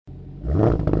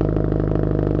Hello,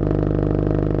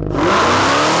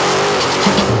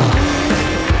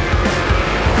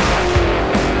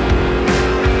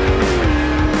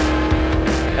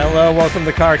 welcome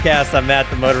to CarCast. I'm Matt,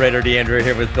 the moderator, DeAndre,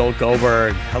 here with Bill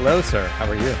Goldberg. Hello, sir. How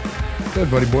are you?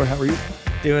 Good, buddy boy. How are you?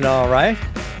 Doing all right.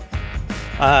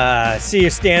 See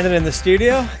you standing in the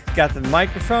studio. Got the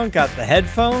microphone, got the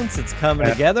headphones. It's coming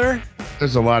together.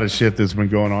 There's a lot of shit that's been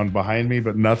going on behind me,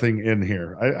 but nothing in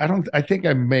here. I think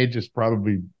I may just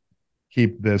probably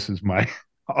keep this as my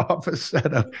office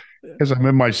setup because I'm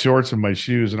in my shorts and my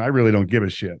shoes and I really don't give a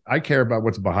shit. I care about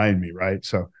what's behind me, right?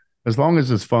 So as long as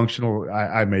it's functional,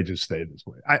 I may just stay this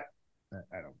way. I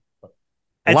don't.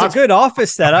 It's a good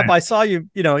office setup. I saw you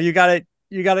got it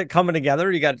coming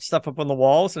together. You got stuff up on the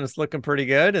walls and it's looking pretty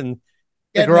good. And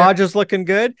the garage is looking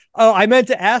good. Oh, I meant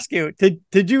to ask you,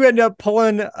 did you end up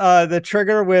pulling the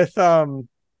trigger with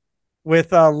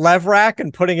lev rack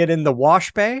and putting it in the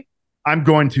wash bay? I'm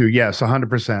going to, yes,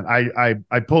 100%.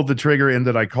 I pulled the trigger in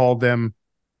that I called them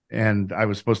and I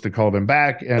was supposed to call them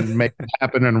back and make it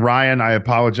happen. And Ryan, I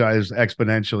apologize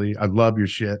exponentially. I love your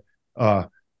shit.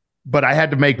 But I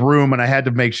had to make room and I had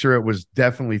to make sure it was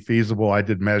definitely feasible. I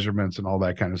did measurements and all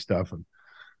that kind of stuff. And,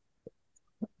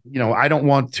 I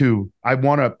want to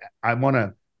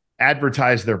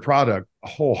advertise their product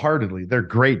wholeheartedly. They're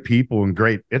great people and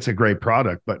it's a great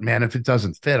product, but man, if it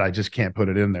doesn't fit, I just can't put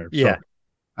it in there. Yeah.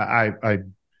 So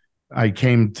I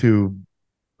came to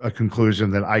a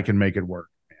conclusion that I can make it work.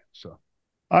 So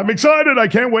I'm excited. I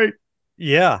can't wait.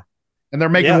 Yeah. And they're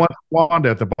making one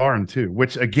Wanda at the barn too,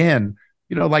 which again,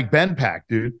 like Ben Pack,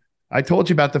 dude, I told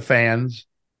you about the fans.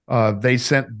 They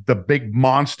sent the big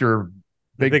monster,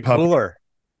 big cooler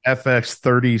FX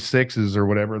 36s or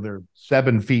whatever. They're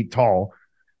 7 feet tall.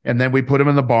 And then we put them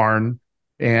in the barn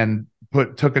and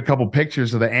took a couple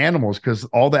pictures of the animals because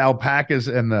all the alpacas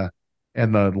and the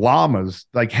llamas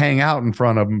like hang out in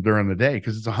front of them during the day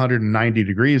because it's 190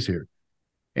 degrees here.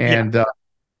 And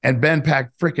Ben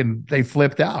Pack they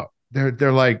flipped out.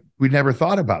 They're like, we never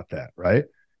thought about that, right?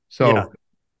 So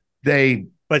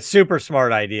but super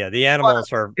smart idea. The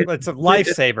animals it's a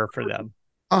lifesaver for them.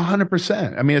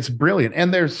 100%. I mean, it's brilliant.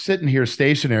 And they're sitting here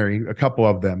stationary, a couple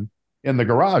of them in the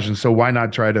garage. And so why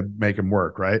not try to make them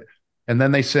work, right? And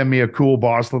then they send me a cool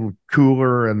boss little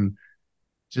cooler and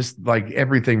just like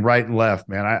everything right and left,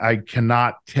 man. I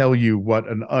cannot tell you what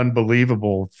an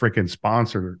unbelievable freaking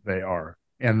sponsor they are.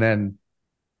 And then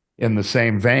in the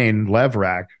same vein, Lev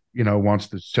Rack, wants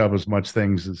to shove as much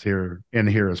things in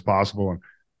here as possible. And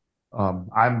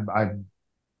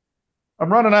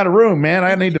I'm running out of room, man.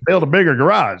 I need to build a bigger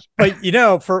garage. But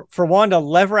for Wanda,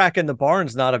 Lev Rack in the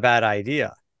barn's not a bad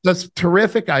idea. That's a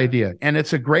terrific idea. And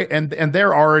it's a great and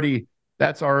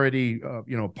that's already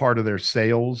part of their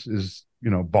sales is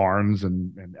barns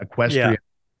and equestrian.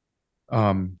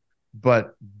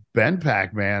 But Ben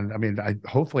Pack, man, I mean,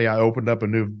 hopefully I opened up a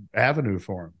new avenue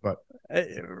for him. But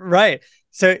right.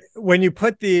 So when you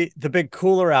put the big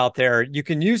cooler out there, you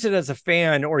can use it as a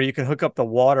fan or you can hook up the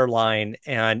water line.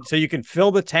 And so you can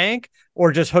fill the tank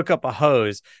or just hook up a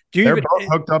hose. They're both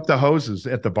hooked up to hoses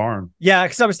at the barn. Yeah.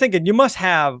 Because I was thinking you must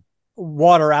have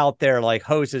water out there, like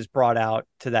hoses brought out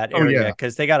to that area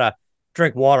because they got to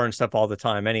drink water and stuff all the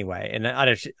time anyway. And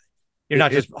you're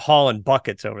not just hauling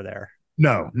buckets over there.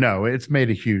 No, it's made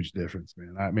a huge difference,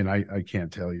 man. I mean, I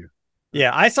can't tell you.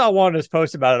 Yeah, I saw Wanda's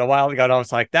post about it a while ago, and I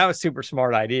was like, that was super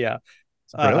smart idea.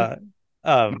 Not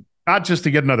just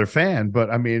to get another fan, but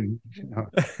I mean,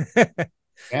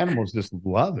 animals just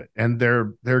love it, and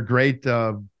they're great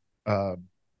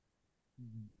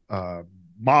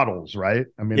models, right?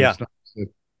 I mean, it's not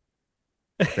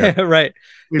right.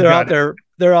 They're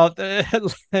out there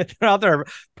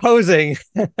posing.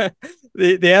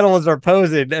 the animals are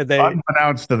posing, and they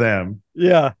unbeknownst to them.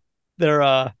 Yeah,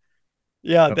 they're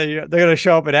they're gonna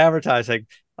show up in advertising.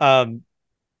 I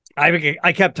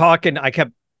kept talking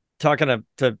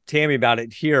to Tammy about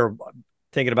it here,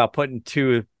 thinking about putting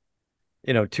two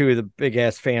of the big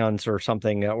ass fans or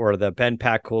something, or the Ben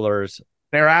Pack coolers.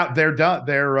 They're out. They're done.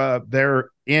 They're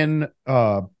in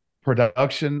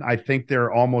production. I think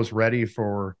they're almost ready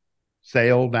for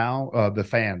sale now. The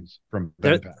fans from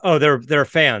Ben Pack. Oh, they're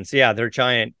fans. Yeah, they're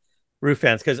giant roof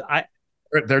fans because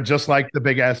they're just like the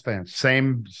big ass fans,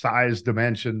 same size,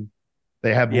 dimension.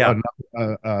 They have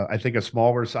I think a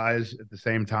smaller size at the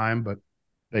same time, but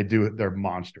they're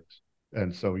monsters.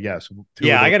 And so yes,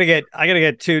 I gotta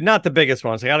get two, not the biggest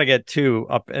ones. I gotta get two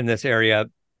up in this area,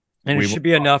 and it should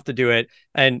be enough to do it.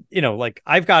 And like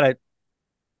I've got it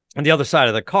on the other side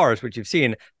of the cars, which you've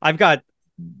seen. I've got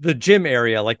the gym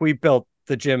area, like we built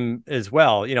the gym as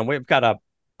well. We've got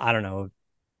I don't know,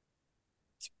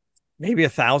 maybe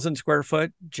 1,000 square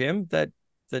foot gym that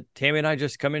Tammy and I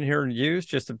just come in here and use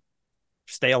just to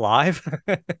stay alive.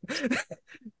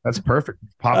 That's perfect.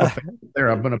 Pop a fan there.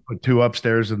 I'm going to put 2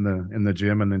 upstairs in the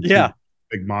gym, and then 2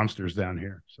 big monsters down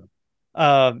here. So.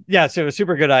 Yeah, so it was a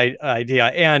super good idea.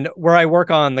 And where I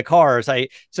work on the cars, I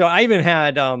even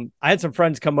had I had some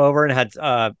friends come over, and had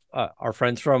our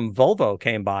friends from Volvo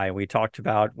came by, and we talked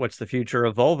about what's the future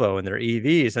of Volvo and their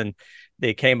EVs, and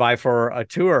they came by for a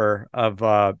tour of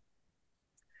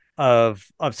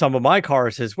some of my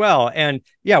cars as well. And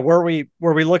yeah, where we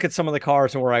look at some of the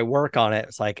cars and where I work on it,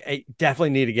 it's like I definitely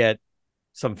need to get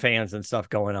some fans and stuff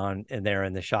going on in there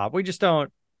in the shop. We just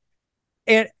don't.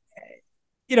 And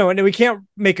and we can't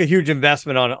make a huge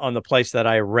investment on the place that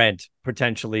I rent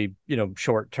potentially,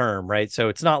 short term, right? So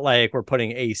it's not like we're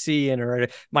putting AC in, or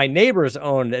my neighbors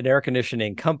own an air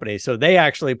conditioning company, so they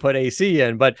actually put AC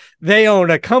in, but they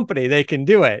own a company, they can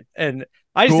do it. And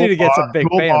I just need to get some big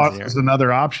fans here. Is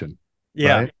another option.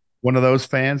 Yeah. Right? One of those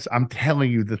fans, I'm telling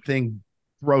you, the thing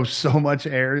throws so much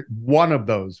air. One of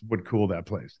those would cool that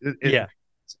place. It's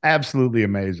absolutely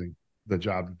amazing, the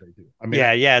job that they do. I mean,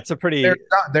 it's a pretty.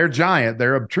 They're giant.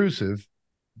 They're obtrusive,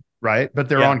 right? But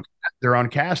they're on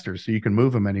casters, so you can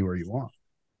move them anywhere you want.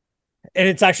 And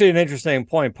it's actually an interesting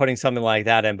point putting something like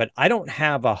that in. But I don't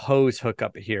have a hose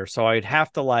hookup here, so I'd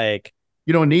have to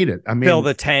You don't need it. I mean, fill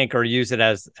the tank or use it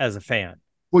as a fan.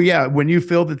 Well, yeah. When you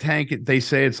fill the tank, they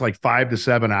say it's like 5 to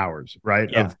 7 hours, right,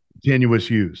 of continuous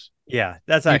use. Yeah,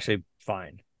 that's actually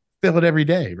fine. Fill it every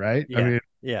day, right? Yeah. I mean,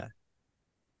 yeah.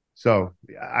 So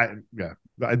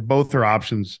both are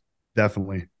options.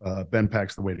 Definitely.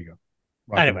 Benpack's the way to go.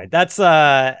 Anyway, that's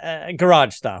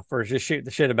garage stuff. We're just shooting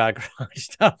the shit about garage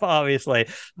stuff, obviously.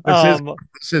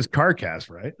 This is CarCast,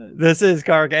 right? This is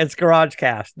CarCast. It's Garage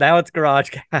Cast. Now it's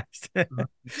Garage Cast.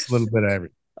 It's a little bit of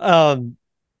everything.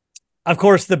 Of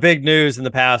course, the big news in the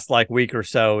past week or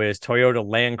so is Toyota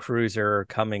Land Cruiser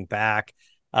coming back,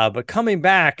 but coming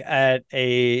back at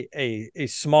a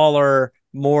smaller,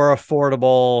 more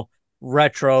affordable,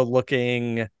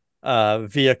 retro-looking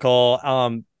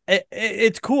vehicle.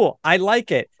 It's cool. I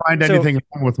like it. Find anything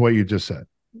wrong with what you just said?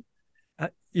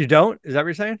 You don't? Is that what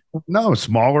you're saying? No,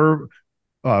 smaller,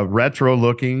 retro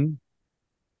looking.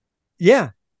 Yeah.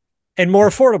 And more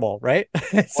affordable, right?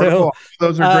 So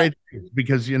those are great things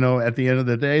because, at the end of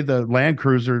the day, the Land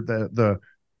Cruiser, the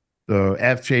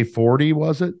FJ40,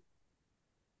 was it?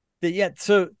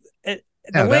 So the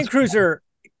Land Cruiser,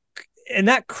 and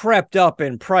that crept up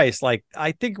in price. I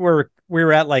think we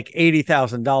were at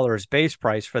 $80,000 base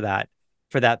price for that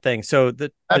thing. So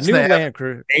the new Land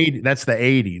Cruiser, that's the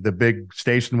 80, the big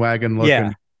station wagon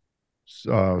looking,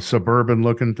 suburban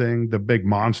looking thing, the big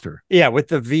monster. Yeah, with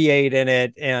the V8 in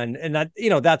it, and that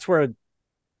that's where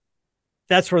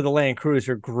the Land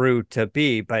Cruiser grew to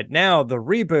be. But now the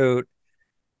reboot,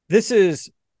 this is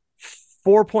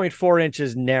 4.4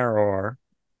 inches narrower,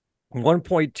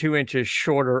 1.2 inches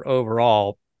shorter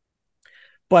overall,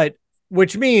 but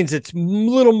which means it's a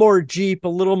little more Jeep, a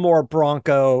little more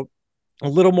Bronco, a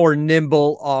little more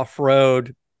nimble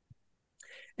off-road.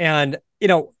 And,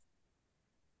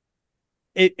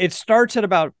 it starts at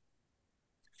about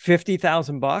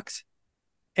 $50,000.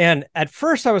 And at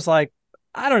first I was like,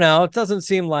 I don't know, it doesn't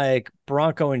seem like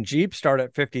Bronco and Jeep start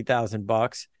at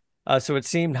 $50,000. So it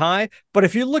seemed high. But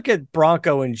if you look at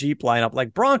Bronco and Jeep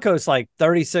lineup, Bronco's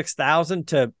 36,000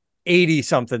 to 80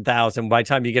 something thousand by the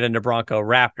time you get into Bronco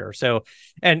Raptor. So,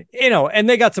 and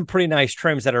they got some pretty nice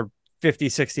trims that are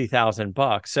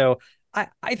 $50,000-$60,000. So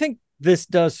I think this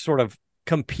does sort of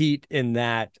compete in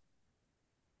that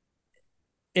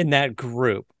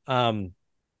group. I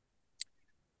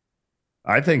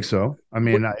think so. I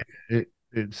mean,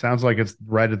 it sounds like it's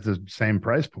right at the same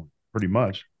price point, pretty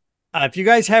much. If you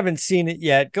guys haven't seen it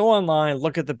yet, go online,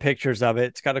 look at the pictures of it.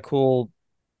 It's got a cool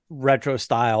retro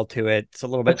style to it. It's a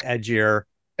little bit edgier.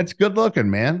 It's good looking,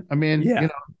 man. I mean,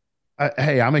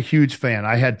 hey, I'm a huge fan.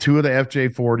 I had 2 of the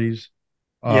FJ40s.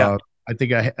 I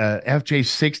think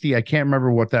FJ60. I can't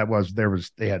remember what that was.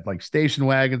 They had station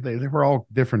wagons. They were all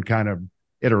different kind of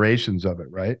iterations of it,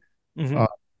 right? Mm-hmm.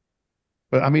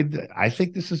 But I mean, I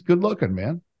think this is good looking,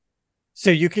 man. So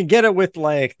you can get it with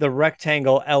the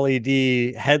rectangle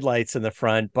LED headlights in the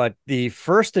front, but the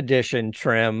first edition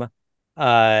trim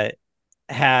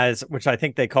has, which I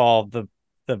think they call the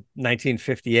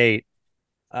 1958,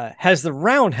 has the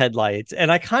round headlights, and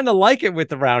I kind of like it with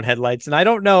the round headlights. And I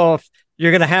don't know if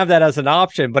you're going to have that as an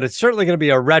option, but it's certainly going to be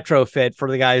a retrofit for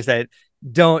the guys that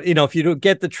don't, if you don't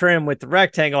get the trim with the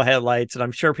rectangle headlights, and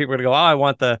I'm sure people are going to go, oh, I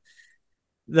want the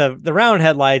round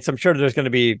headlights. I'm sure there's going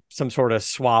to be some sort of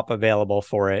swap available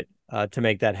for it to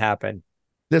make that happen.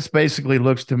 This basically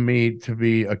looks to me to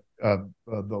be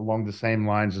along the same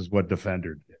lines as what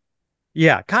Defender did.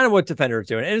 Yeah, kind of what Defender is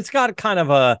doing. And it's got kind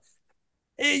of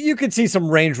you could see some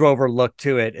Range Rover look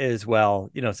to it as well,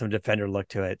 some Defender look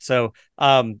to it. So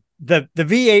the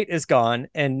V8 is gone,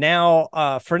 and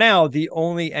now for now the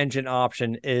only engine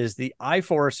option is the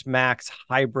iForce Max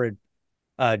hybrid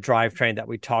drivetrain that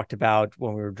we talked about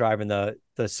when we were driving the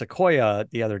Sequoia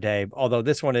the other day. Although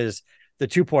this one is the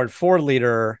 2.4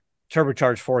 liter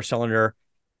turbocharged 4-cylinder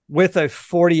with a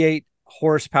 48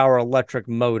 horsepower electric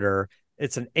motor.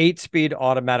 It's an 8-speed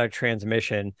automatic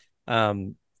transmission,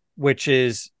 which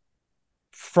is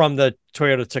from the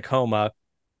Toyota Tacoma.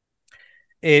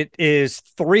 It is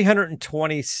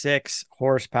 326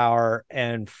 horsepower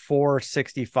and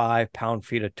 465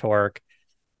 pound-feet of torque.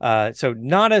 So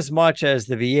not as much as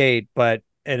the V8, but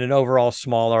in an overall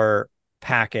smaller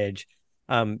package.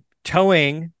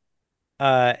 Towing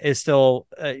is still,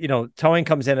 towing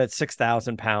comes in at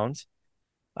 6,000 pounds.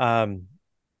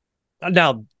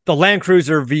 Now, the Land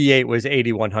Cruiser V8 was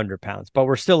 8,100 pounds, but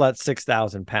we're still at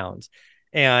 6,000 pounds.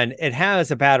 And it has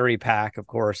a battery pack, of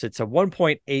course. It's a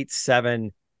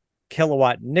 1.87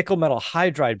 kilowatt nickel metal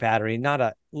hydride battery, not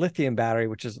a lithium battery,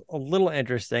 which is a little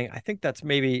interesting. I think that's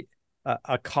maybe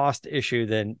a cost issue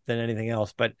than anything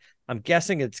else, but I'm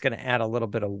guessing it's going to add a little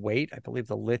bit of weight. I believe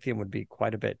the lithium would be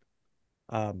quite a bit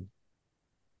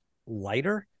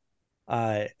lighter.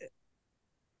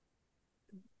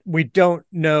 We don't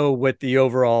know what the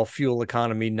overall fuel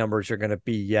economy numbers are going to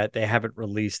be yet. They haven't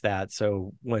released that.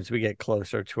 So once we get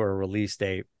closer to our release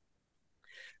date,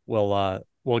 we'll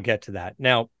get to that.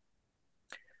 Now,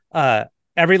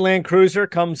 every Land Cruiser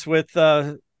comes with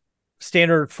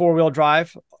standard four-wheel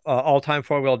drive, all-time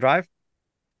four-wheel drive.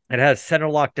 It has center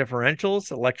lock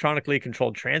differentials, electronically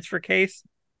controlled transfer case,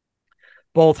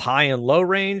 both high and low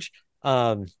range.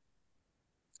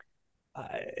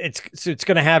 It's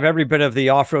going to have every bit of the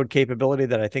off-road capability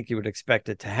that I think you would expect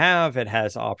it to have. It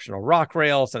has optional rock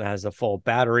rails, and it has a full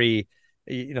battery,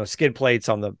 skid plates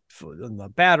on the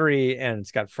battery, and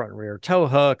it's got front and rear tow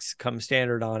hooks come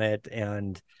standard on it,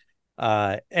 and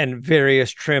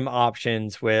various trim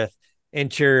options with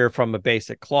interior from a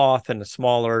basic cloth and a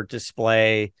smaller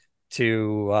display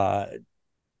to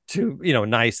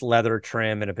nice leather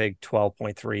trim and a big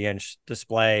 12.3-inch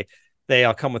display. They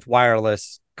all come with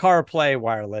wireless CarPlay,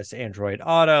 wireless Android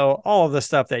Auto, all of the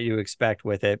stuff that you expect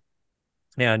with it,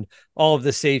 and all of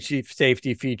the safety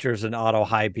features and auto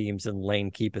high beams and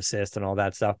lane keep assist and all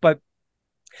that stuff. But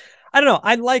I don't know.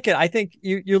 I like it. I think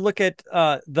you look at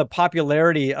the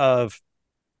popularity of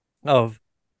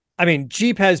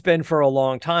Jeep has been for a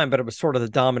long time, but it was sort of the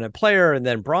dominant player, and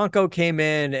then Bronco came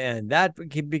in, and that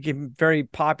became very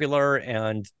popular.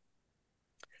 And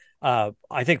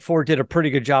I think Ford did a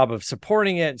pretty good job of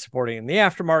supporting it and supporting it in the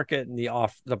aftermarket and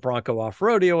the Bronco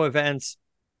off-rodeo events.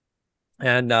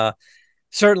 And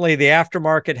certainly the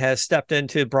aftermarket has stepped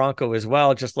into Bronco as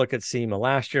well. Just look at SEMA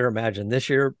last year, imagine this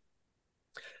year.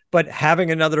 But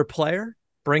having another player,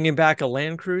 bringing back a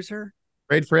Land Cruiser.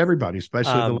 Great for everybody,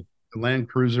 especially the Land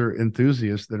Cruiser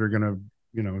enthusiasts that are going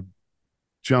to,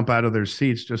 jump out of their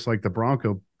seats just like the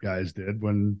Bronco guys did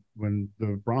when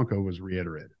the Bronco was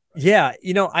reiterated. Yeah,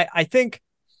 I think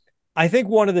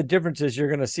one of the differences you're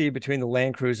going to see between the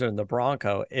Land Cruiser and the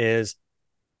Bronco is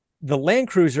the Land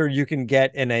Cruiser you can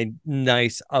get in a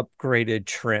nice upgraded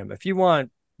trim. If you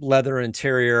want leather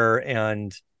interior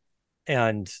and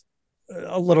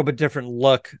a little bit different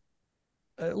look,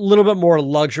 a little bit more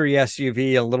luxury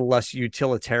SUV, a little less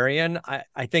utilitarian,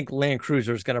 I think Land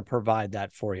Cruiser is going to provide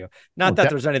that for you. Not that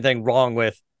there's anything wrong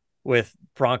with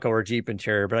Bronco or Jeep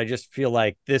interior, but I just feel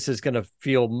like this is going to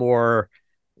feel more.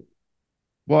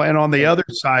 Well, and on the other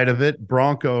side of it,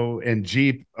 Bronco and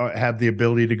Jeep have the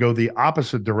ability to go the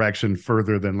opposite direction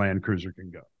further than Land Cruiser can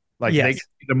go. Like they can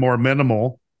be the more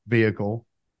minimal vehicle,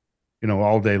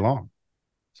 all day long.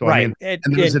 So right. And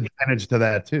there's an advantage to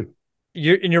that too.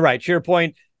 You're right. To your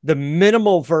point, the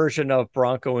minimal version of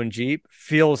Bronco and Jeep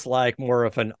feels like more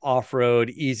of an off-road,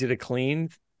 easy to clean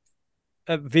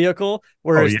vehicle,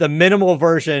 whereas the minimal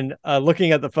version,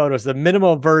 looking at the photos, the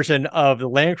minimal version of the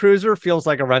Land Cruiser feels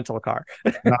like a rental car.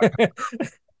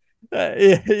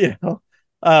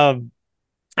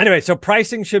 Anyway, so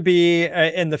pricing should be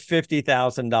in the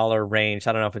 $50,000 range.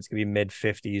 I don't know if it's gonna be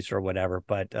mid-50s or whatever,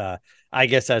 but I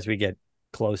guess as we get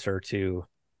closer to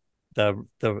the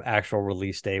actual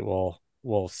release date,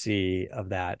 we'll see of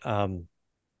that.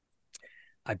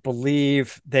 I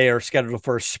believe they are scheduled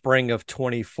for spring of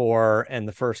 24, and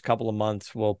the first couple of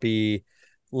months will be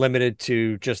limited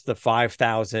to just the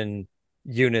 5,000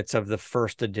 units of the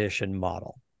first edition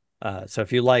model. So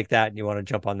if you like that and you want to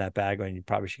jump on that bandwagon, you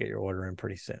probably should get your order in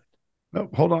pretty soon. No,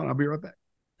 hold on. I'll be right back.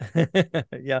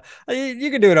 Yeah,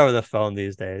 you can do it over the phone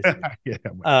these days. Yeah.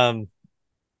 Um,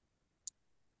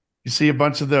 You see a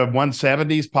bunch of the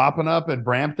 170s popping up at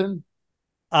Brampton?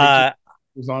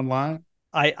 Was online.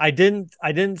 I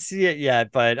didn't see it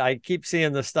yet, but I keep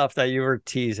seeing the stuff that you were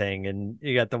teasing, and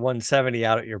you got the 170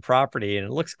 out at your property, and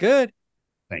it looks good.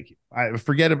 Thank you. I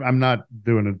forget it. I'm not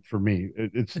doing it for me.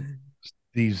 It's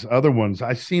these other ones.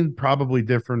 I've seen probably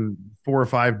different 4 or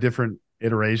 5 different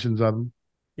iterations of them.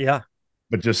 Yeah.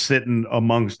 But just sitting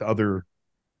amongst other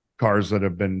cars that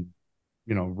have been,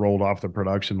 rolled off the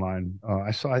production line.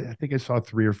 I think I saw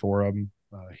 3 or 4 of them.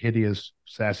 Hideous,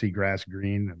 sassy grass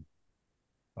green,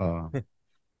 and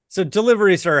so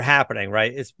deliveries are happening,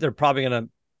 right? They're probably gonna.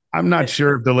 I'm not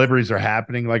sure if deliveries are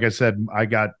happening. Like I said, I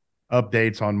got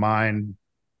updates on mine.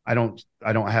 I don't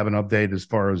have an update as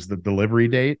far as the delivery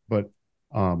date, but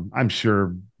I'm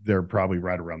sure they're probably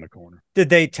right around the corner. Did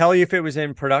they tell you if it was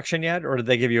in production yet, or did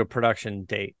they give you a production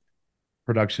date?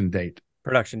 Production date.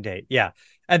 Production date. Yeah.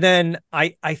 And then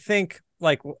I think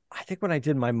when I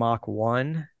did my Mach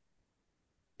 1,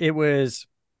 it was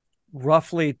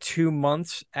roughly 2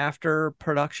 months after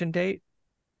production date.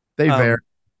 They vary.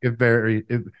 It vary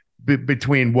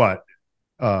between what?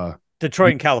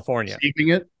 Detroit and California.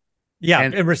 Receiving it? Yeah,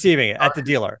 and receiving it at the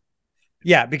dealer.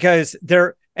 Yeah, because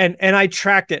they're and I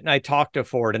tracked it and I talked to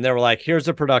Ford and they were like, here's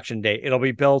a production date. It'll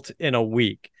be built in a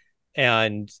week.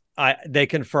 And they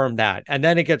confirmed that. And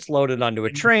then it gets loaded onto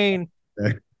a train.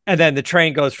 And then the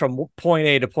train goes from point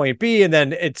A to point B, and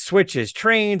then it switches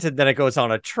trains, and then it goes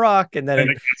on a truck, and then it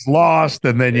gets lost,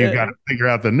 and then you got to figure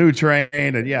out the new train.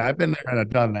 And yeah, I've been there and I've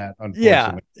done that.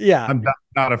 Unfortunately, yeah. I'm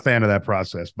not a fan of that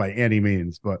process by any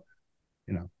means, but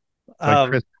it's like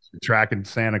Christmas tracking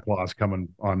Santa Claus coming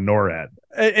on NORAD.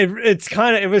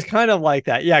 It was kind of like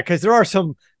that, yeah, because there are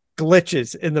some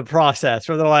glitches in the process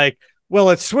where they're like,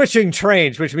 well, it's switching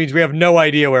trains, which means we have no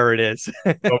idea where it is.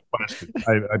 No question.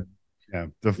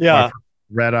 My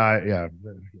red eye. Yeah.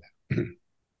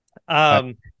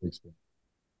 All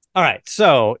right.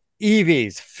 So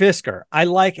EVs, Fisker. I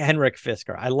like Henrik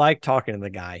Fisker. I like talking to the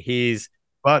guy.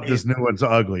 But this new one's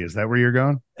ugly. Is that where you're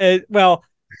going? Well,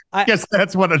 I guess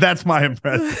that's my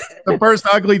impression. The first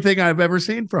ugly thing I've ever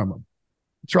seen from him.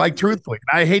 It's like, truthfully,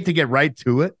 I hate to get right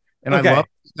to it, and I love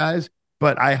these guys.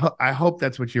 But I hope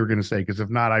that's what you were going to say, because if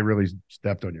not, I really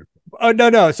stepped on your foot. Oh,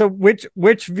 no. So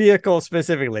which vehicle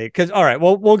specifically? Because, all right,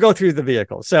 we'll go through the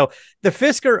vehicle. So the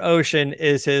Fisker Ocean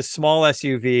is his small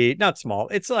SUV, not small.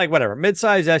 It's like whatever,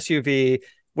 midsize SUV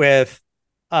with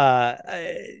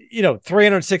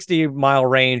 360-mile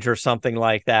range or something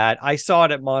like that. I saw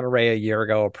it at Monterey a year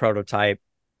ago, a prototype.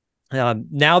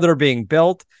 Now they're being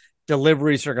built.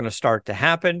 Deliveries are going to start to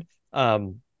happen.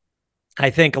 I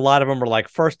think a lot of them are like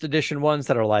first edition ones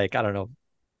that are like, I don't know,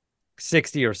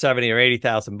 60 or 70 or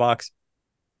 80,000 bucks.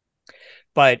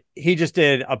 But he just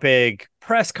did a big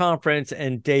press conference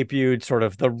and debuted sort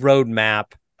of the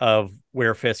roadmap of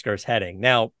where Fisker's heading.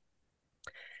 Now,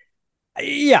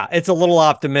 yeah, it's a little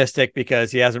optimistic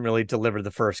because he hasn't really delivered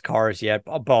the first cars yet,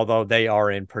 although they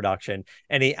are in production,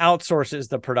 and he outsources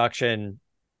the production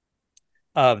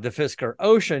of the Fisker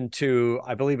Ocean to,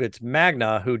 I believe it's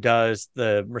Magna, who does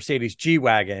the Mercedes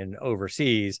G-Wagon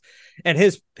overseas. And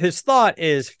his thought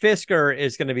is Fisker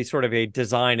is going to be sort of a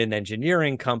design and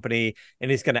engineering company,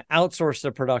 and he's going to outsource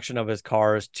the production of his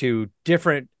cars to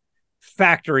different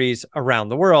factories around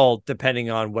the world, depending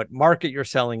on what market you're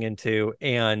selling into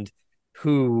and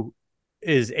who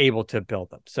is able to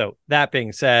build them. So that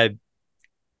being said,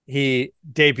 he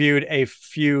debuted a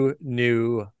few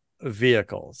new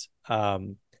vehicles.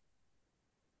 So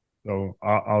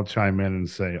I'll chime in and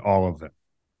say all of them.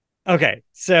 Okay,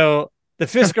 so the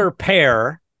Fisker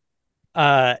Pear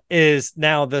is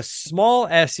now the small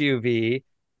SUV,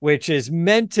 which is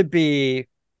meant to be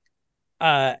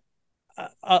a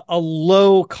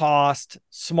low cost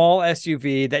small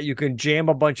SUV that you can jam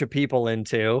a bunch of people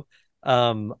into.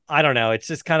 I don't know. It's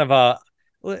just kind of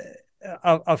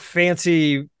a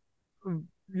fancy,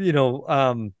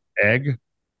 egg.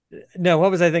 No,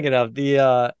 what was I thinking of?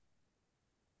 The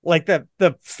like the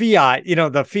Fiat,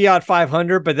 the Fiat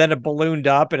 500, but then it ballooned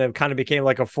up and it kind of became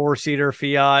like a 4-seater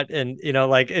Fiat, and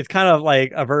like it's kind of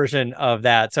like a version of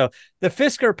that. So the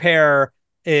Fisker Pear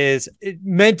is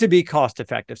meant to be cost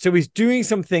effective. So he's doing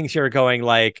some things here, going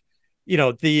like,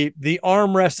 the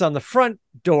armrests on the front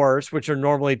doors, which are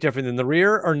normally different than the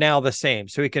rear, are now the same.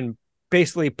 So he can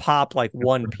basically pop like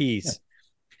one piece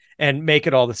and make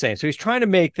it all the same. So he's trying to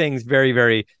make things very,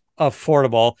 very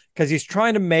affordable, because he's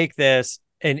trying to make this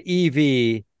an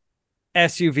EV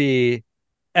SUV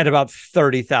at about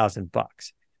 30,000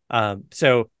 bucks.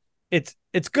 So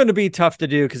it's going to be tough to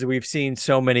do because we've seen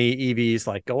so many EVs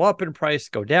like go up in price,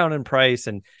 go down in price,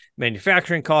 and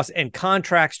manufacturing costs and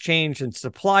contracts change and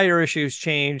supplier issues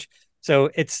change. So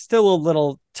it's still a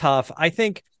little tough. I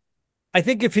think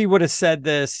if he would have said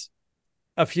this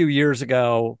a few years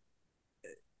ago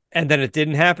and then it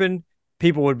didn't happen,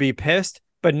 people would be pissed.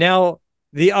 But now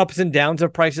the ups and downs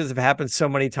of prices have happened so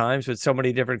many times with so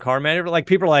many different car manufacturers. Like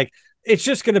people are like, it's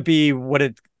just going to be what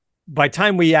it, by the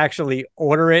time we actually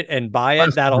order it and buy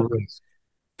it, that'll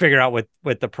figure out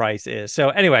what the price is. So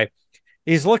anyway,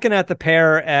 he's looking at the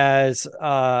Pear as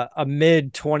a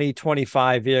mid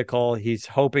 2025 vehicle. He's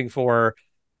hoping for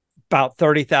about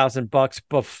 30,000 bucks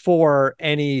before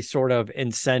any sort of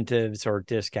incentives or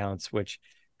discounts, which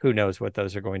who knows what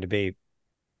those are going to be.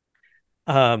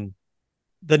 The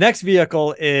next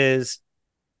vehicle is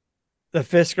the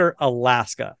Fisker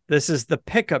Alaska. This is the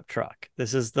pickup truck.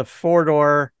 This is the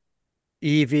 4-door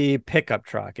EV pickup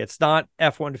truck. It's not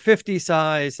F-150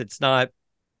 size. It's not,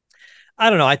 I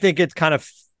don't know. I think it kind of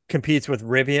competes with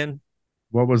Rivian.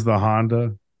 What was the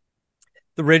Honda?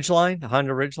 The Ridgeline, the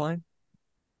Honda Ridgeline.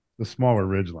 The smaller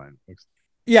Ridgeline.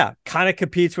 Yeah, kind of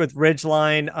competes with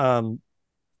Ridgeline.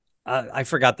 I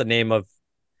forgot the name of,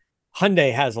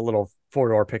 Hyundai has a little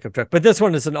 4-door pickup truck, but this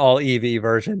one is an all EV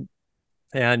version.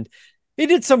 And he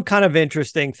did some kind of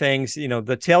interesting things. You know,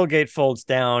 the tailgate folds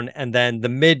down and then the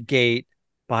mid gate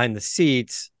behind the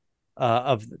seats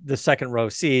of the second row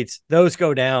seats, those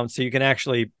go down. So you can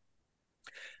actually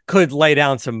could lay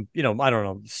down some, you know, I don't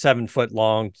know, 7 foot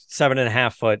long,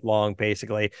 7.5 foot long,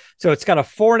 basically. So it's got a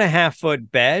 4.5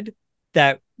 foot bed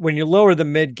that when you lower the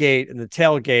mid gate and the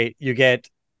tailgate, you get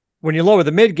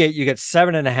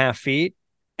 7.5 feet.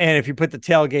 And if you put the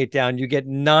tailgate down, you get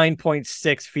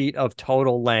 9.6 feet of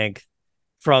total length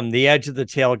from the edge of the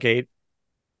tailgate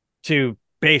to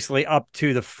basically up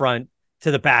to the front, to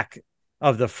the back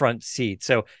of the front seat.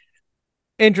 So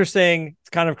interesting. It's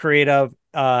kind of creative.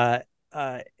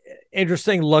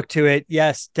 Interesting look to it.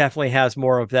 Yes, definitely has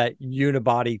more of that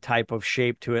unibody type of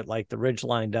shape to it, like the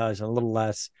Ridgeline does, and a little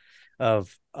less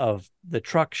of the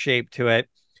truck shape to it.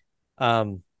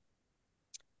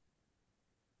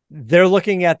 They're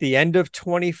looking at the end of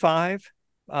 25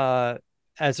 as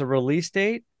a release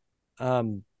date.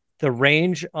 The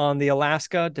range on the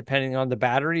Alaska, depending on the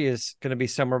battery, is going to be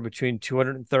somewhere between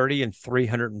 230 and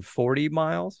 340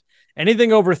 miles.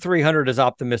 Anything over 300 is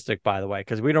optimistic, by the way,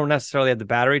 because we don't necessarily have the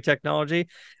battery technology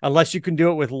unless you can do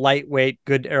it with lightweight,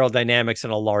 good aerodynamics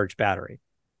and a large battery,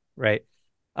 right?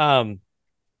 And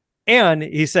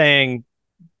he's saying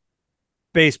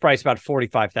base price about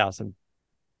 45,000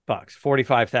 bucks,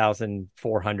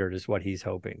 45,400 is what he's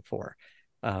hoping for.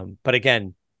 But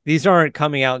again, these aren't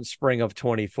coming out in spring of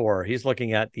 24. He's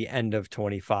looking at the end of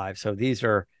 25. So these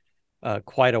are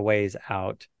quite a ways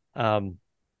out. And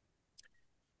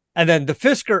then the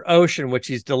Fisker Ocean, which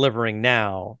he's delivering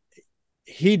now,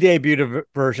 he debuted a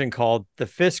version called the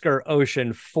Fisker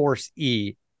Ocean Force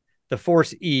E, the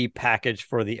Force E package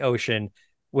for the Ocean,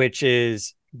 which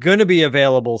is going to be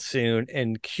available soon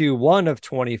in Q1 of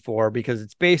 24, because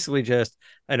it's basically just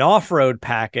an off-road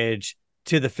package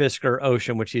to the Fisker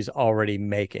Ocean, which he's already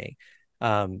making.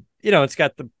 It's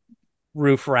got the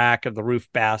roof rack of the roof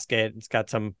basket. It's got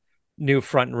some new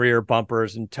front and rear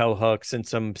bumpers and tow hooks and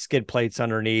some skid plates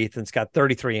underneath. And it's got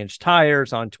 33-inch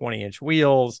tires on 20-inch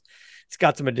wheels. It's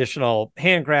got some additional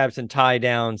hand grabs and tie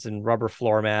downs and rubber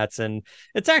floor mats. And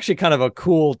it's actually kind of a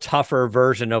cool, tougher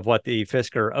version of what the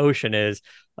Fisker Ocean is.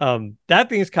 That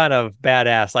thing's kind of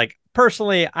badass. Like,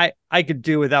 personally, I could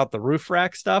do without the roof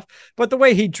rack stuff, but the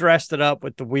way he dressed it up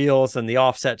with the wheels and the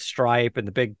offset stripe and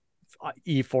the big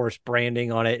E-Force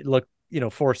branding on it,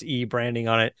 Force E branding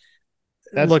on it.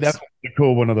 That's the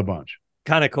cool one of the bunch.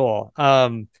 Kind of cool.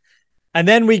 And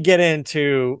then we get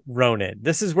into Ronin.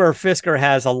 This is where Fisker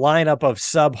has a lineup of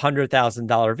sub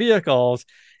 $100,000 vehicles,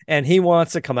 and he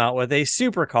wants to come out with a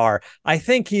supercar. I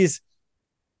think he's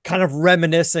kind of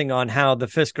reminiscing on how the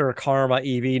Fisker Karma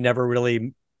EV never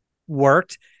really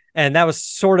worked. And that was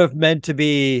sort of meant to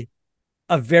be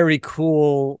a very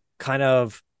cool kind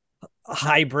of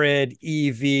hybrid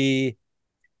EV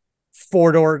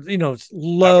 4-door,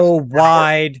 low,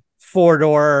 wide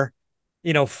 4-door,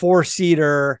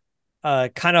 4-seater,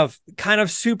 kind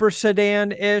of super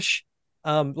sedan-ish.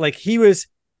 Like he was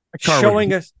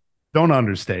showing us. Don't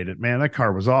understate it, man. That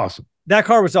car was awesome. That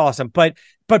car was awesome. But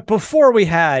before we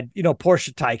had,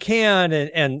 Porsche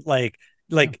Taycan and like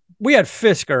we had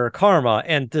Fisker Karma,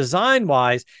 and design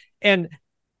wise and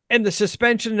the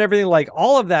suspension and everything, like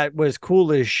all of that was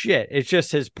cool as shit. It's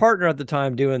just his partner at the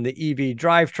time doing the EV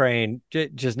drivetrain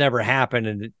just never happened.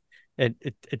 And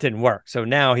it didn't work. So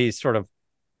now he's sort of,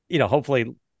 hopefully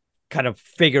kind of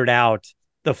figured out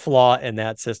the flaw in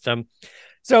that system.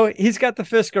 So he's got the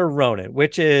Fisker Ronin,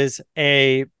 which is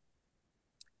a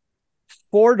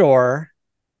 4-door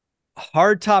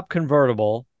hardtop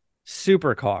convertible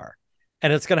supercar.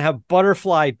 And it's going to have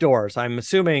butterfly doors. I'm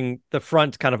assuming the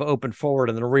front's kind of open forward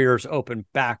and the rear's open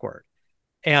backward.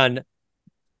 And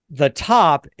the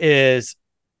top is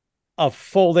a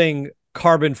folding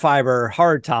carbon fiber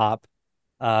hardtop.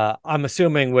 I'm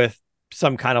assuming with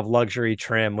some kind of luxury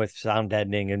trim with sound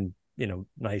deadening and,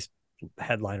 nice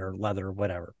headliner leather or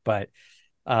whatever. But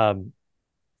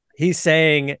he's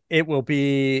saying it will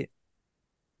be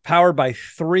powered by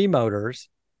 3 motors,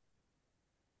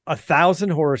 1,000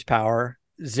 horsepower,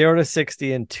 0 to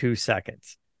 60 in 2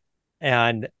 seconds.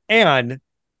 And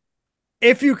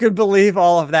if you could believe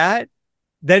all of that,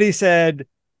 then he said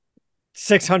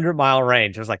 600-mile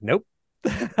range. I was like, nope.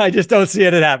 I just don't see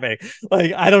it happening.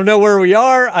 Like, I don't know where we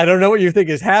are. I don't know what you think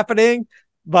is happening,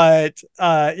 but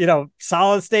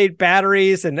solid state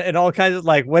batteries and all kinds of,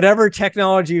 like, whatever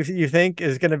technology you think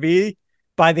is going to be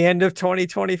by the end of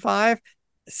 2025,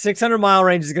 600-mile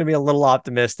range is going to be a little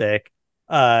optimistic,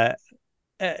 and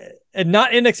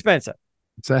not inexpensive.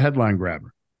 It's a headline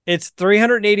grabber. It's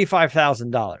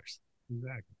 $385,000.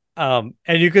 Exactly.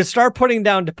 And you can start putting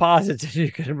down deposits and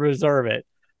you can reserve it,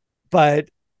 but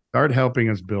start helping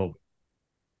us build.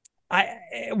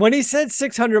 When he said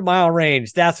 600-mile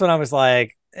range, that's when I was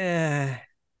like, That's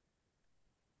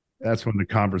when the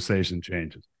conversation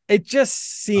changes. It just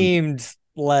seemed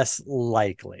less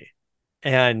likely.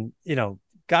 And,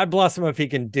 God bless him if he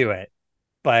can do it.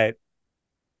 But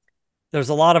there's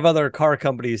a lot of other car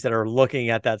companies that are looking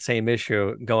at that same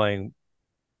issue going,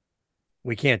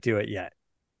 we can't do it yet.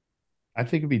 I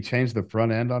think if he changed the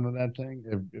front end onto that thing,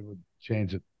 it would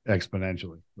change it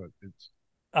exponentially. But it's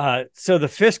so the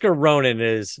Fisker Ronin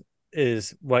is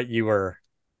what you were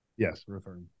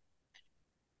referring,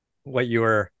 what you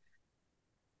were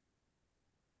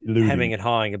hemming and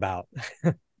hawing about.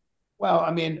 Well,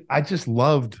 I mean, I just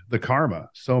loved the Karma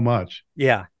so much.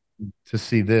 Yeah. To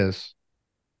see this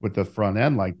with the front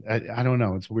end, like I don't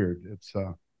know, it's weird. It's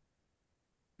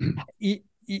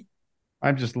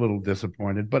I'm just a little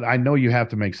disappointed, but I know you have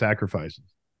to make sacrifices,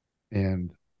 and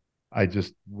I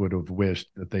just would have wished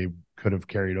that they could have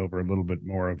carried over a little bit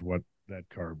more of what that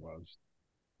car was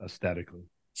aesthetically.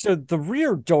 So the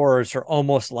rear doors are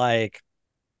almost like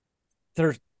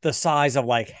they're the size of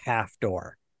like half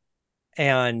door.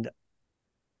 And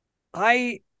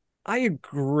I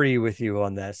agree with you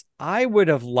on this. I would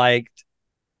have liked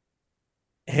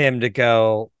him to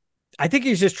go. I think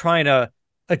he's just trying to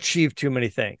achieve too many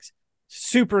things.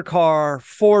 Supercar,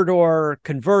 4-door,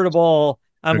 convertible.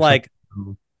 I'm like,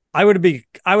 I would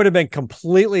have been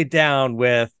completely down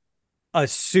with a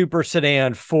super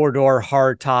sedan 4-door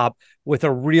hardtop with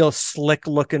a real slick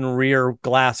looking rear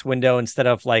glass window instead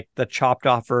of like the chopped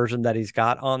off version that he's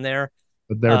got on there.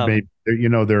 But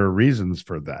there are reasons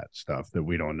for that stuff that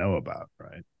we don't know about,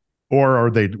 right? Or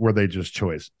were they just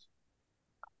choices?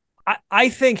 I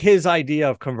think his idea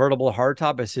of convertible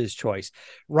hardtop is his choice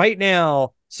right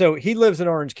now. So he lives in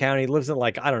Orange County, lives in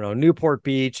like, I don't know, Newport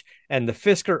Beach, and the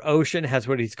Fisker Ocean has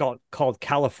what he's called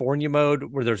California mode,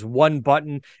 where there's one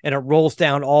button and it rolls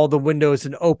down all the windows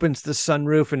and opens the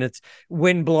sunroof and it's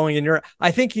wind blowing in your.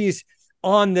 I think he's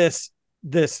on this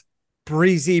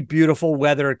breezy, beautiful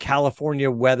weather, California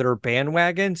weather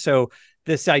bandwagon. So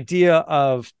this idea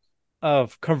of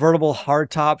convertible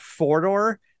hardtop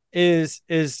 4-door is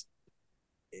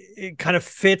it kind of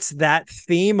fits that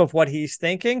theme of what he's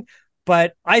thinking.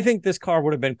 But I think this car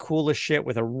would have been cool as shit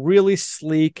with a really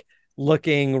sleek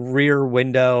looking rear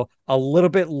window, a little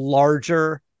bit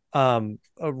larger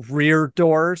rear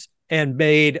doors, and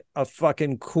made a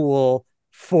fucking cool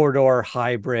 4-door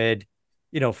hybrid,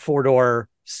 4-door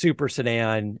super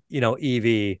sedan, EV.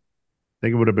 I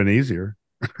think it would have been easier.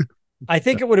 I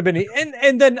think it would have been,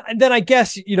 and then I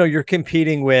guess, you're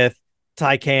competing with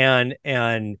Taycan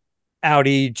and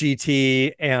Audi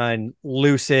GT and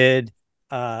Lucid,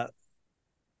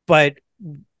 but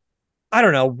I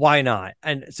don't know, why not?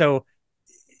 And so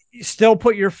still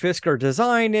put your Fisker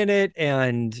design in it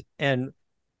and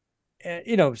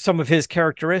some of his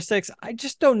characteristics. I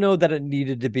just don't know that it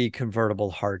needed to be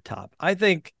convertible hardtop. I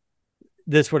think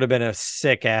this would have been a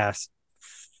sick ass,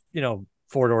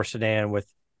 4-door sedan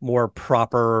with more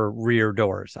proper rear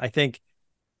doors. I think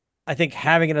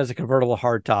having it as a convertible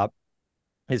hardtop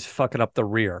is fucking up the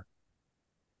rear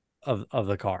of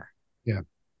the car. Yeah.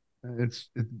 It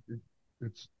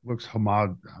looks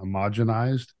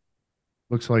homogenized.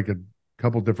 Looks like a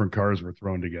couple different cars were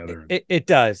thrown together. It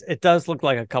does. It does look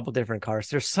like a couple different cars.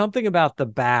 There's something about the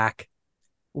back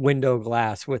window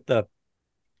glass with the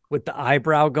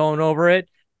eyebrow going over it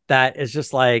that is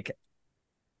just like,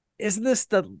 isn't this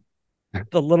the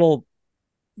little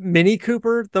Mini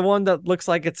Cooper, the one that looks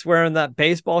like it's wearing that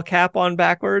baseball cap on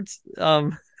backwards?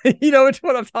 You know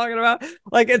what I'm talking about?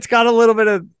 Like, it's got a little bit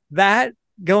of that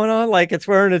going on, like it's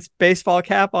wearing its baseball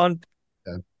cap on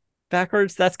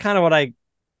backwards. That's kind of what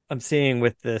I'm seeing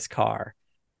with this car.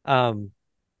 Not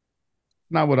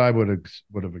what I would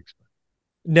have expected.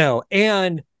 No,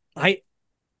 and I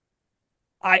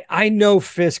know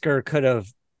Fisker could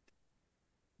have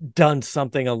done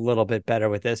something a little bit better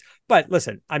with this. But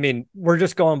listen, I mean, we're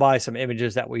just going by some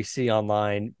images that we see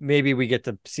online. Maybe we get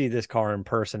to see this car in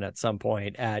person at some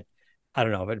point at, I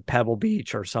don't know, at Pebble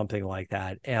Beach or something like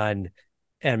that. And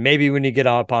maybe when you get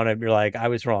up on it, you're like, I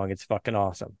was wrong. It's fucking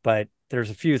awesome. But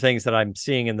there's a few things that I'm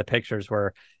seeing in the pictures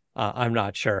where I'm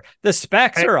not sure. The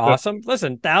specs are awesome.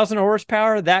 Listen, 1,000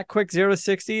 horsepower, that quick 0 to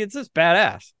 60. It's just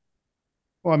badass.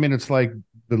 Well, I mean, it's like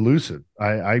the Lucid.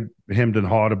 I hemmed and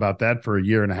hawed about that for a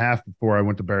year and a half before I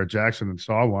went to Barrett Jackson and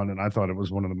saw one, and I thought it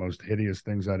was one of the most hideous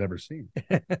things I'd ever seen.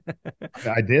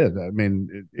 I did. I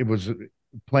mean, it was a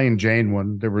plain Jane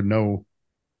one. There were no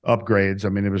upgrades. I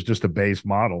mean, it was just a base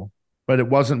model, but it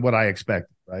wasn't what I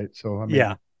expected, right? So, I mean,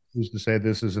 yeah, who's to say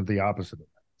this isn't the opposite of that?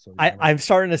 So, I'm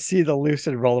starting to see the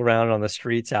Lucid roll around on the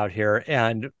streets out here,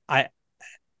 and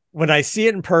when I see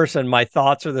it in person, my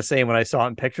thoughts are the same. When I saw it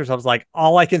in pictures, I was like,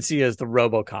 all I can see is the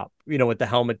RoboCop, you know, with the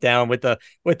helmet down, with the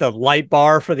light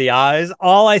bar for the eyes.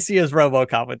 All I see is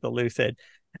RoboCop with the Lucid.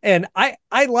 And I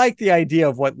like the idea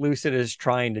of what Lucid is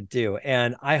trying to do,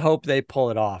 and I hope they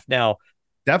pull it off. Now,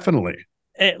 definitely.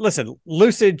 Listen,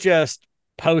 Lucid just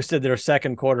posted their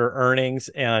second quarter earnings,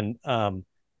 and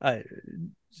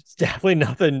it's definitely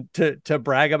nothing to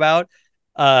brag about.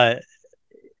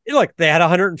 Look, they had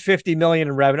 150 million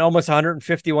in revenue, almost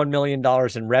 151 million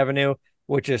dollars in revenue,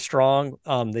 which is strong.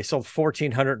 They sold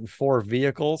 1,404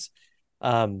 vehicles.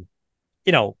 You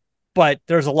know, but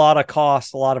there's a lot of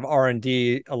cost, a lot of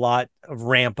R&D, a lot of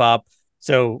ramp up.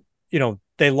 So, you know,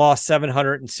 they lost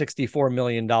 $764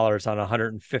 million on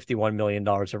 $151 million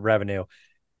of revenue.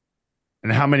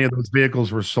 And how many of those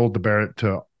vehicles were sold to Barrett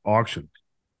to auction?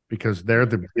 Because they're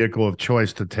the vehicle of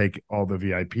choice to take all the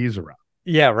VIPs around.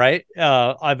 Yeah, right.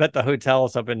 I bet the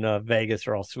hotels up in Vegas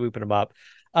are all swooping them up.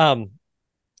 They're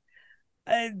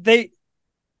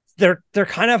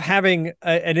kind of having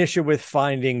an issue with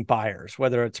finding buyers,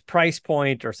 whether it's price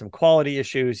point or some quality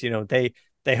issues. You know, they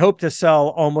hope to sell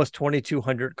almost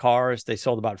 2,200 cars. They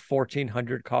sold about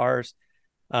 1,400 cars.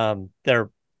 They're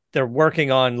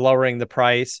working on lowering the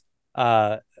price,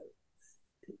 you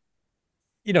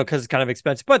know, because it's kind of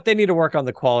expensive, but they need to work on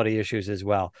the quality issues as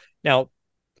well. Now,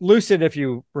 Lucid, if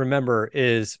you remember,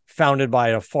 is founded by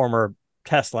a former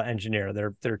Tesla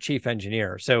engineer, their chief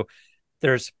engineer. So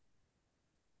there's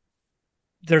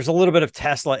a little bit of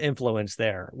Tesla influence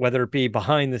there, whether it be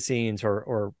behind the scenes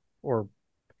or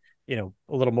you know,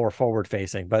 a little more forward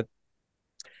facing. But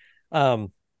you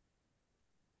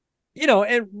know,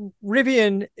 and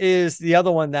Rivian is the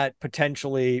other one that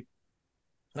potentially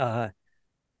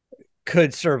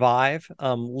could survive.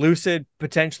 Lucid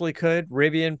potentially could.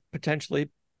 Rivian potentially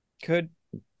could.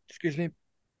 Excuse me.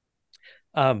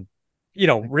 You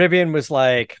know, Rivian was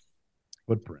like,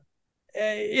 footprint.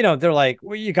 You know, they're like,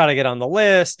 well, you got to get on the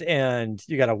list and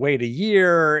you got to wait a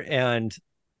year. And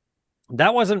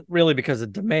that wasn't really because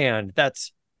of demand.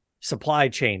 That's supply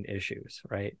chain issues,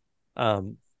 right?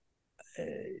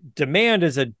 Demand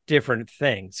is a different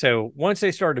thing. So once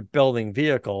they started building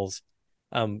vehicles,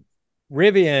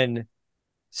 Rivian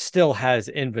still has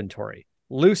inventory.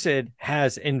 Lucid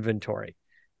has inventory.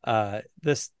 The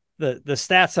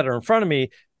stats that are in front of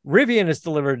me, Rivian has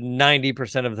delivered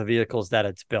 90% of the vehicles that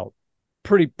it's built.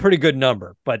 Pretty good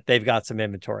number, but they've got some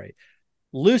inventory.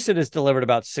 Lucid has delivered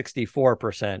about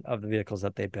 64% of the vehicles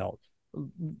that they built.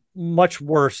 Much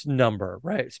worse number,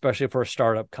 right? Especially for a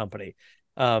startup company.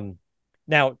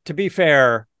 Now, to be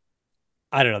fair,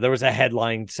 I don't know. There was a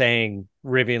headline saying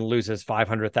Rivian loses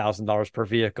 $500,000 per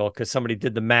vehicle because somebody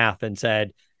did the math and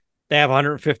said they have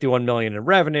 151 million in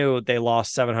revenue. They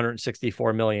lost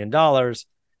 $764 million.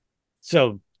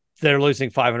 So they're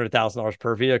losing $500,000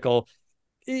 per vehicle.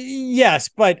 Yes,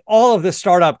 but all of the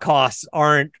startup costs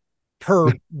aren't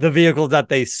per the vehicle that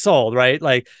they sold, right?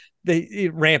 Like they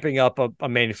ramping up a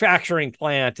manufacturing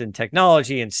plant and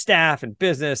technology and staff and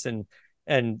business and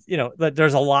you know,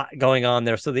 there's a lot going on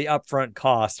there. So the upfront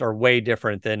costs are way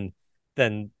different than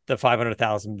the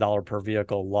 $500,000 per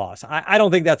vehicle loss. I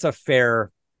don't think that's a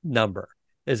fair number,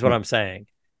 is what I'm saying.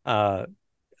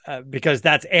 because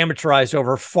that's amateurized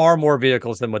over far more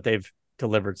vehicles than what they've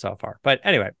delivered so far. But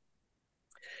anyway,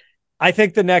 I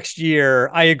think the next year,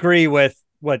 I agree with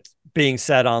what's being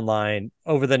said online.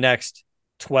 Over the next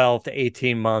 12 to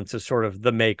 18 months is sort of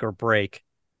the make or break,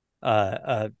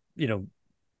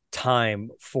 time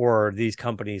for these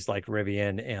companies like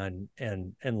Rivian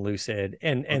and Lucid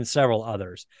and several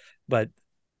others. But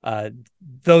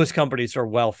those companies are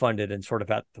well funded and sort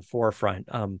of at the forefront.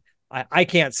 I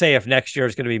can't say if next year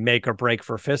is going to be make or break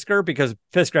for Fisker, because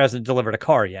Fisker hasn't delivered a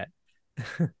car yet.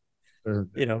 There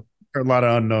are a lot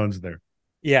of unknowns there.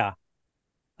 Yeah.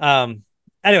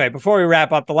 Anyway, before we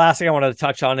wrap up, the last thing I wanted to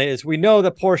touch on is we know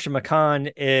the Porsche Macan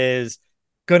is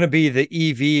going to be the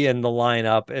EV in the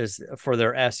lineup is for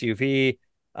their SUV.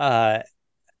 I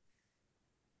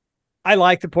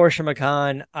like the Porsche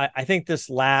Macan. I think this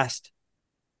last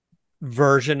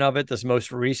version of it, this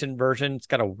most recent version, it's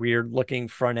got a weird looking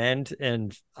front end,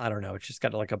 and I don't know, it's just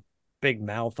got like a big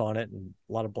mouth on it and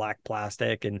a lot of black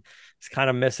plastic, and it's kind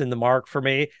of missing the mark for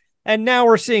me. And now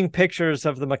we're seeing pictures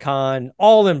of the Macan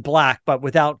all in black, but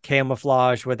without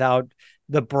camouflage, without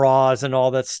the bras and all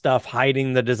that stuff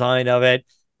hiding the design of it.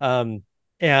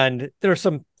 And there's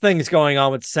some things going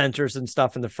on with sensors and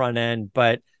stuff in the front end,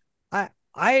 but I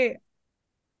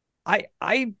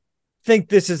think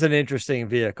this is an interesting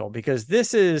vehicle because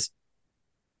this is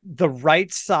the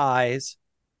right size,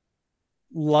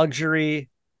 luxury,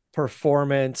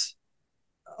 performance,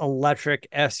 electric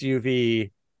SUV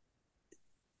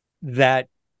that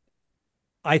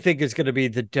I think is going to be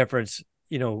the difference,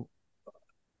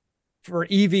 for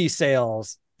EV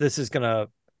sales. This is going to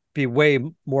be way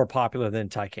more popular than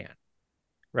Taycan,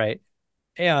 right?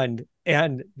 And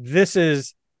this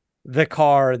is the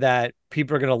car that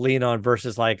people are going to lean on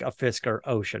versus like a Fisker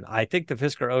Ocean. I think the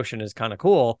Fisker Ocean is kind of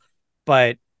cool,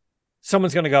 but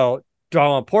someone's going to go, do I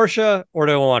want Porsche or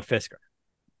do I want Fisker?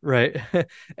 Right.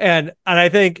 and I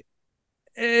think,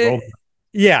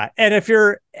 yeah. And if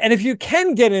you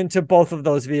can get into both of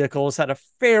those vehicles at a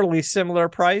fairly similar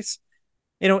price,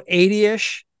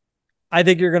 80-ish, I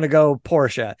think you're going to go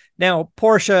Porsche. Now,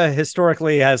 Porsche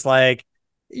historically has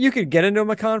you could get into a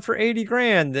Macan for 80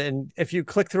 grand. And if you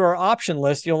click through our option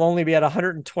list, you'll only be at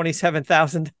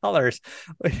 $127,000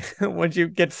 once you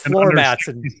get floor mats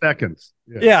and seconds.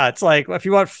 Yeah. It's like, if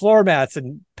you want floor mats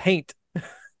and paint,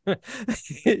 you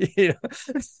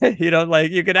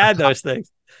could add those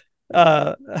things.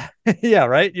 Yeah,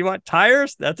 right. You want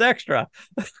tires? That's extra.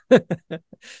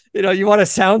 You want a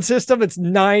sound system? It's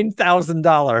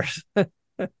 $9,000.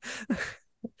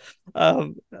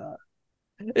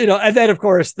 And then of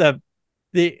course the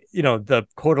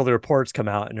quarterly reports come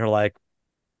out and they're like,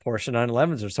 Porsche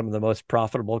 911s are some of the most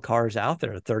profitable cars out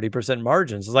there, 30%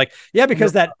 margins. It's like, yeah,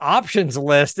 because that options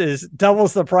list is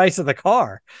doubles the price of the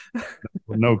car.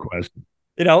 No question.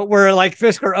 Where like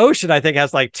Fisker Ocean, I think,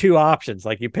 has like two options.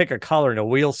 Like you pick a color and a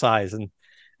wheel size and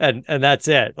that's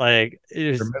it. Like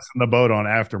you're missing the boat on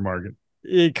aftermarket.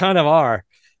 You kind of are.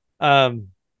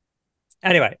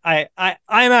 Anyway, I'm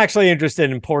actually interested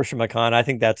in Porsche Macan. I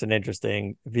think that's an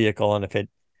interesting vehicle. And if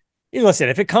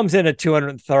it comes in at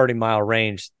 230-mile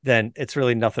range, then it's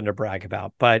really nothing to brag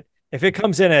about. But if it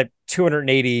comes in at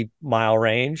 280-mile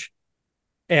range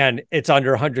and it's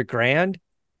under 100 grand,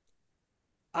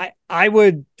 I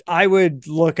would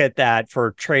look at that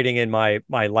for trading in my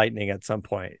Lightning at some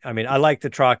point. I mean, I like the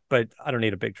truck, but I don't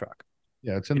need a big truck.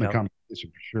 Yeah, it's in the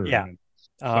competition for sure. Yeah,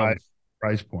 size,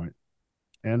 price point,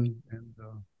 and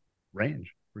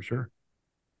range for sure.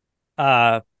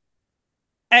 Hey,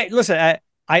 listen,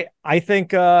 I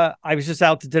think I was just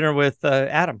out to dinner with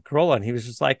Adam Carolla, and he was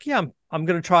just like, yeah, I'm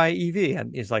going to try EV.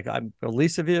 And he's like, I'm going to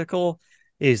lease a vehicle.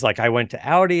 He's like, I went to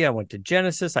Audi, I went to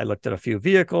Genesis, I looked at a few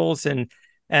vehicles, and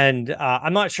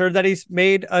I'm not sure that he's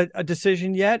made a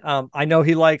decision yet. I know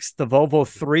he likes the Volvo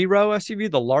 3-row SUV,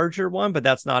 the larger one, but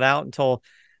that's not out until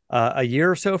a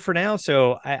year or so for now.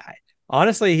 So I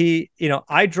honestly,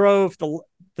 I drove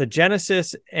the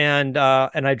Genesis and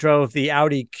I drove the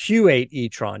Audi Q8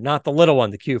 e-tron, not the little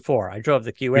one, the Q4. I drove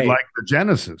the Q8. You like the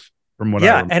Genesis from what I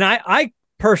remember. And I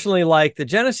personally like the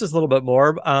Genesis a little bit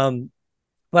more.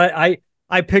 But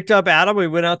I picked up Adam. We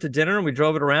went out to dinner and we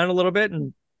drove it around a little bit,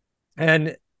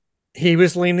 and he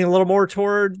was leaning a little more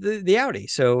toward the Audi.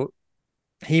 So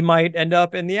he might end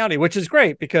up in the Audi, which is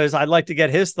great because I'd like to get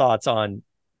his thoughts on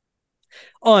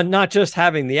not just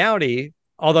having the Audi,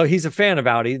 although he's a fan of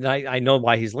Audi, and I know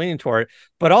why he's leaning toward it,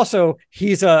 but also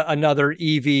he's another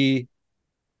EV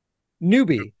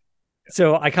newbie.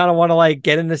 So I kind of want to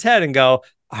get in his head and go,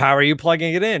 how are you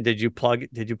plugging it in? Did you put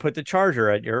the charger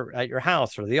at your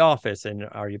house or the office, and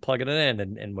are you plugging it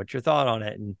in, and what's your thought on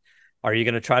it? And are you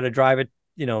going to try to drive it,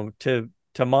 to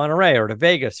to Monterey or to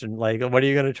Vegas, and like, what are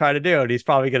you going to try to do? And he's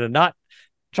probably going to not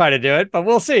try to do it, but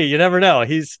we'll see. You never know.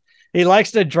 He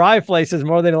likes to drive places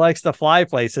more than he likes to fly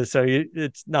places, so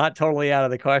it's not totally out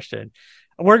of the question.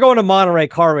 We're going to Monterey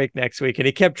Car Week next week, and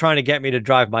he kept trying to get me to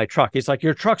drive my truck. He's like,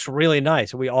 your truck's really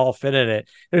nice. We all fit in it.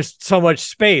 There's so much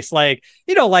space. Like,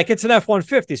 like it's an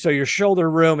F-150, so your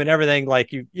shoulder room and everything, like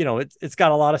it's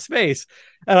got a lot of space.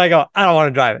 And I go, I don't want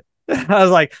to drive it. I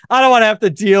was like, I don't want to have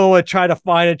to deal with trying to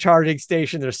find a charging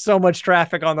station. There's so much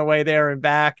traffic on the way there and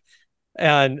back,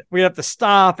 and we have to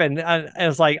stop. And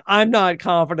it's like, I'm not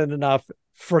confident enough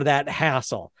for that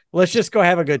hassle. Let's just go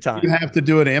have a good time. You have to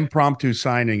do an impromptu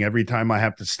signing every time I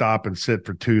have to stop and sit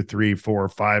for 2, 3, 4,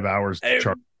 5 hours to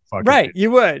charge. Right,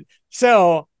 you would.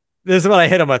 So this is what I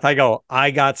hit him with. I go,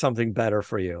 I got something better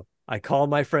for you. I called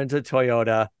my friends at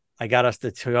Toyota. I got us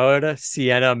the Toyota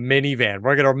Sienna minivan.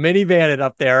 We're going to minivan it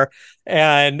up there.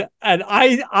 And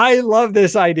I love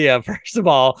this idea. First of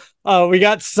all, we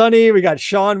got Sonny, we got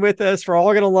Sean with us. We're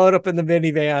all going to load up in the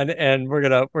minivan, and we're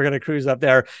going to cruise up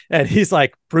there. And he's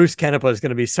like, Bruce Kenepa is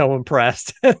going to be so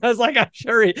impressed. I was like, I'm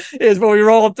sure he is when we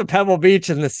roll up to Pebble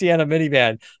Beach in the Sienna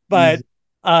minivan. But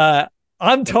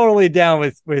I'm totally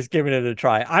down with giving it a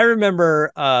try. I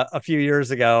remember a few years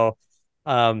ago,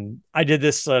 I did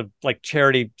this like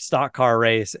charity stock car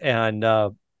race, and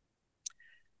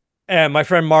my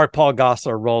friend Mark Paul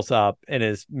Gossler rolls up in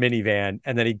his minivan,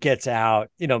 and then he gets out,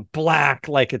 black,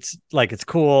 like it's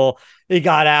cool. He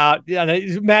got out, and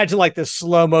imagine like this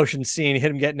slow motion scene, hit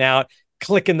him getting out,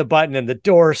 clicking the button, and the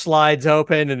door slides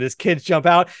open, and his kids jump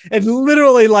out, and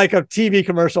literally like a TV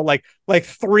commercial, like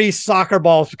 3 soccer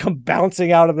balls come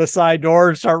bouncing out of the side door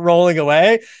and start rolling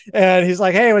away. And he's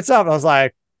like, hey, what's up? And I was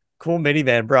like, cool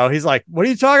minivan, bro. He's like, what are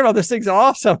you talking about? This thing's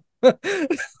awesome.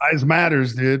 Size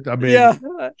matters, dude. I mean,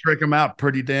 trick him out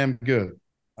pretty damn good.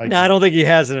 No, I don't think he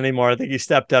has it anymore. I think he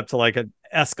stepped up to like an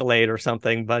Escalade or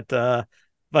something, but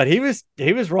he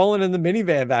was rolling in the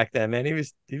minivan back then, man. He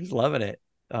was loving it.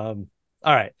 All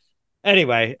right.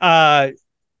 Anyway,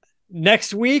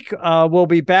 next week we'll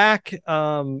be back,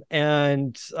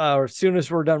 and as soon as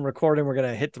we're done recording, we're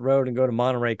gonna hit the road and go to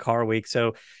Monterey Car Week.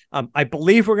 So I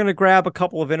believe we're gonna grab a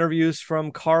couple of interviews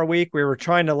from Car Week. We were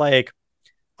trying to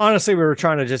honestly, we were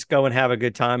trying to just go and have a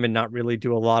good time and not really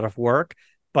do a lot of work,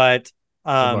 but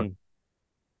I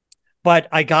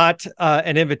got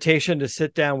an invitation to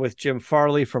sit down with Jim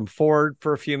Farley from Ford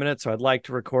for a few minutes, so I'd like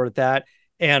to record that.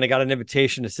 And I got an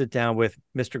invitation to sit down with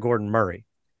Mr. Gordon Murray.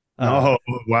 Oh,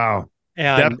 wow.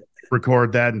 And definitely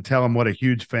record that and tell him what a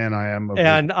huge fan I am.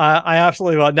 I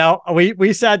absolutely will. Now,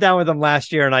 we sat down with him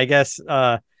last year, and I guess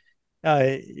I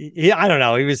don't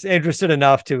know, he was interested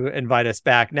enough to invite us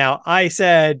back. Now, I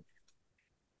said,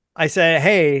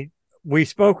 hey, we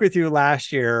spoke with you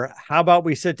last year. How about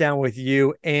we sit down with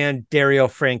you and Dario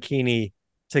Franchitti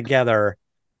together?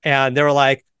 And they were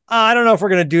like, I don't know if we're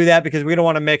going to do that because we don't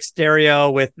want to mix Dario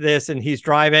with this and he's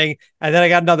driving. And then I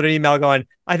got another email going,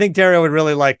 I think Dario would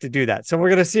really like to do that. So we're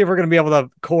going to see if we're going to be able to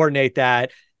coordinate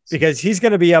that, because he's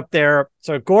going to be up there.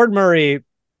 So Gordon Murray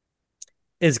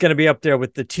is going to be up there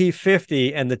with the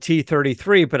T50 and the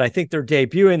T33, but I think they're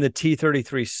debuting the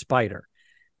T33 Spider.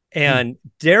 And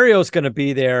Dario's going to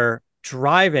be there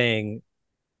driving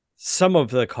some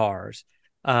of the cars.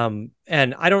 And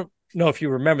I don't know if you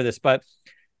remember this, but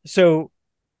so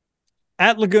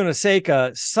at Laguna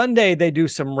Seca, Sunday, they do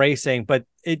some racing, but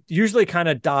it usually kind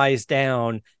of dies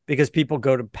down because people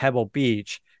go to Pebble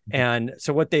Beach. And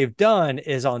so what they've done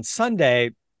is on Sunday,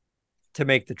 to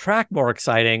make the track more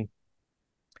exciting,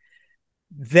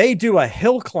 they do a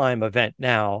hill climb event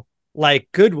now, like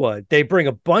Goodwood. They bring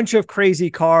a bunch of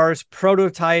crazy cars,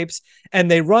 prototypes,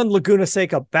 and they run Laguna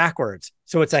Seca backwards.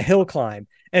 So it's a hill climb,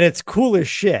 and it's cool as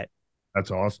shit. That's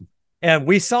awesome. And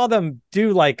we saw them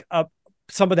do like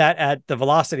some of that at the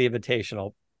Velocity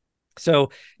Invitational.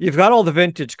 So you've got all the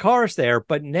vintage cars there,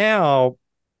 but now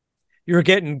you're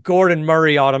getting Gordon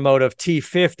Murray Automotive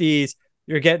T50s,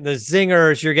 you're getting the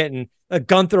Zingers, you're getting a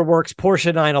Gunther Works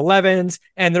Porsche 911s,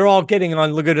 and they're all getting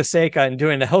on Laguna Seca and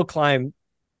doing a hill climb,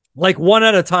 like one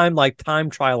at a time, like time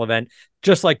trial event,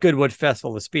 just like Goodwood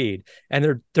Festival of Speed.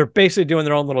 And they're basically doing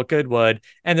their own little Goodwood,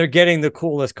 and they're getting the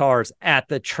coolest cars at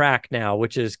the track now,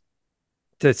 which is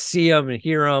to see them and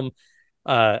hear them,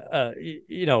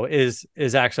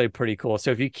 is actually pretty cool.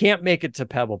 So if you can't make it to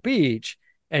Pebble Beach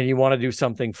and you want to do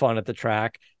something fun at the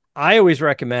track, I always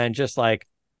recommend just like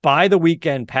buy the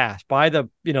weekend pass, buy the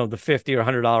the $50 or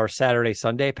 $100 Saturday,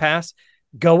 Sunday pass,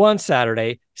 go on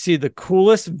Saturday, see the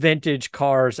coolest vintage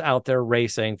cars out there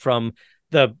racing, from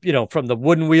from the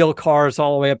wooden wheel cars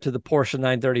all the way up to the Porsche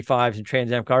 935s and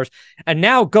Trans Am cars. And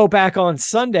now go back on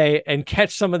Sunday and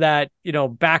catch some of that,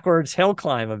 backwards hill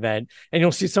climb event. And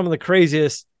you'll see some of the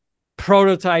craziest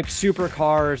prototype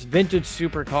supercars, vintage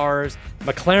supercars.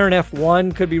 McLaren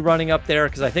F1 could be running up there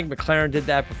because I think McLaren did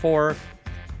that before.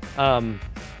 Some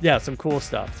cool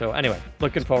stuff. So anyway,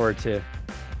 looking forward to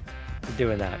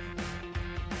doing that.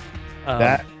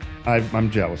 I'm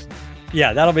jealous.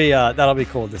 Yeah, that'll be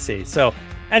cool to see. So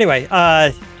anyway,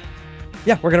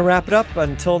 we're gonna wrap it up.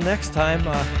 Until next time,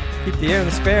 keep the air and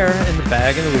the spare in the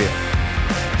bag and the wheel.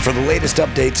 For the latest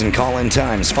updates and call-in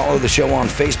times, follow the show on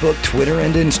Facebook, Twitter,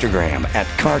 and Instagram at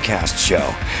CarCast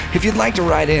Show. If you'd like to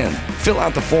write in, fill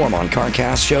out the form on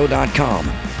carcastshow.com.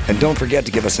 And don't forget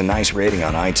to give us a nice rating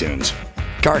on iTunes.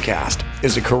 CarCast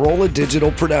is a Corolla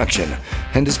Digital production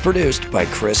and is produced by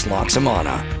Chris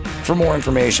Loxamana. For more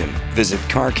information, visit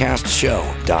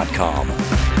carcastshow.com.